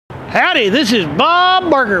Howdy, this is Bob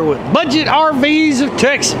Barker with Budget RVs of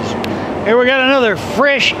Texas. Here we got another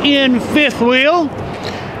fresh in fifth wheel.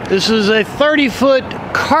 This is a 30-foot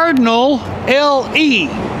Cardinal LE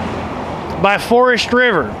by Forest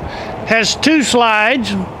River. Has two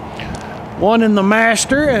slides, one in the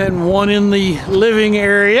master and one in the living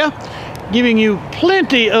area, giving you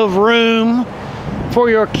plenty of room for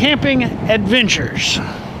your camping adventures.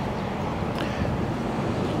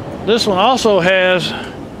 This one also has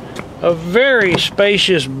a very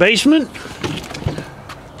spacious basement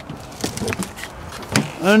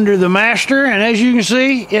under the master, and as you can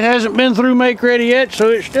see, it hasn't been through make ready yet, so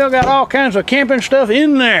it's still got all kinds of camping stuff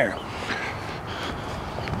in there.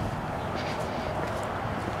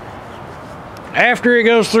 After it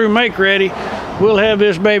goes through make ready, we'll have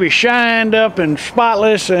this baby shined up and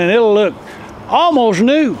spotless, and it'll look almost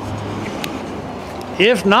new,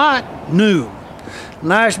 if not new.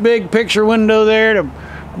 Nice big picture window there to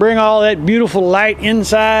bring all that beautiful light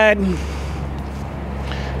inside.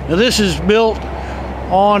 Now this is built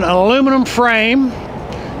on an aluminum frame,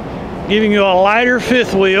 giving you a lighter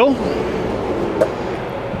fifth wheel,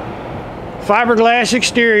 fiberglass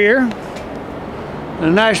exterior, a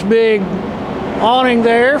nice big awning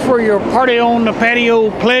there for your party on the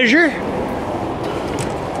patio pleasure.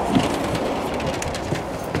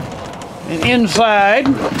 And inside,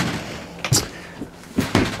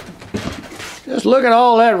 just look at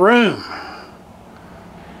all that room.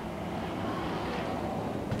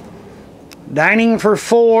 Dining for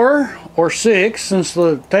 4 or 6, since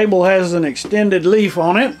the table has an extended leaf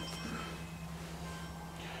on it.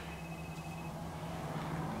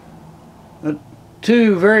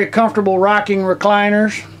 Two very comfortable rocking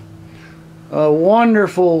recliners. A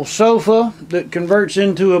wonderful sofa that converts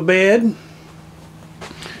into a bed.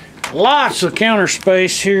 Lots of counter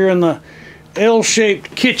space here in the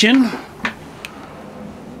L-shaped kitchen.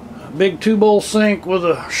 A big 2-bowl sink with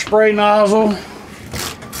a spray nozzle.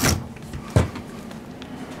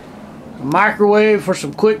 A microwave for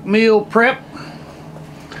some quick meal prep.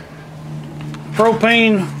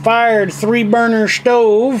 Propane fired 3-burner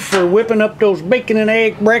stove for whipping up those bacon and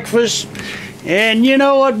egg breakfasts. And you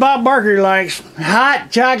know what Bob Barker likes? Hot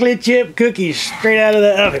chocolate chip cookies straight out of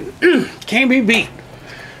the oven. Can't be beat.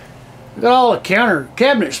 Look at all the counter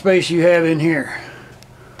cabinet space you have in here.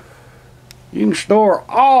 You can store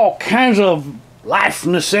all kinds of life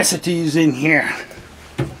necessities in here.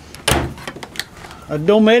 A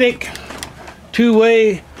Dometic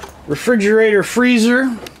 2-way refrigerator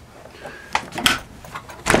freezer.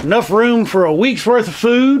 Enough room for a week's worth of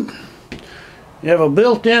food. You have a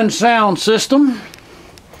built-in sound system.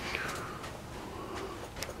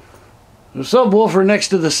 A subwoofer next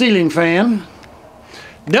to the ceiling fan.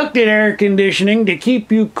 Ducted air conditioning to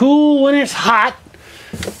keep you cool when it's hot.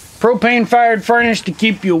 Propane fired furnace to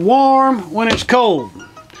keep you warm when it's cold.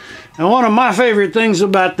 And one of my favorite things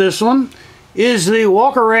about this one is the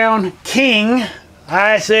walk around king,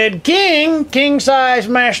 I said king size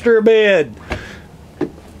master bed.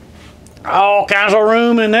 All kinds of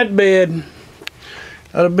room in that bed.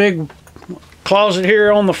 Got a big closet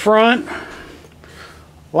here on the front.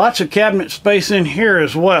 Lots of cabinet space in here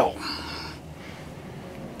as well.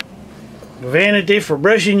 Vanity for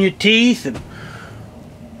brushing your teeth and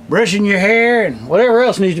brushing your hair and whatever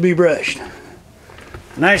else needs to be brushed.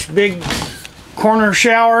 Nice big corner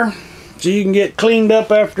shower so you can get cleaned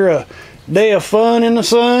up after a day of fun in the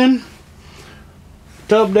sun.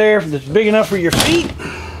 Tub there that's big enough for your feet.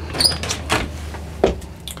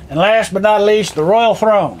 And last but not least, the royal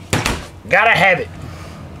throne. Gotta have it.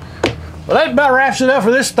 Well, that about wraps it up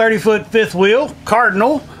for this 30-foot fifth wheel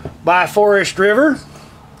Cardinal by Forest River.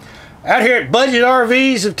 Out here at Budget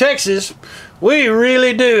RVs of Texas, we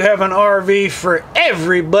really do have an RV for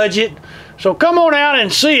every budget. So come on out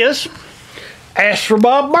and see us. Ask for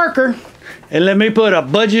Bob Barker, and let me put a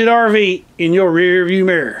budget RV in your rear view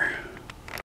mirror.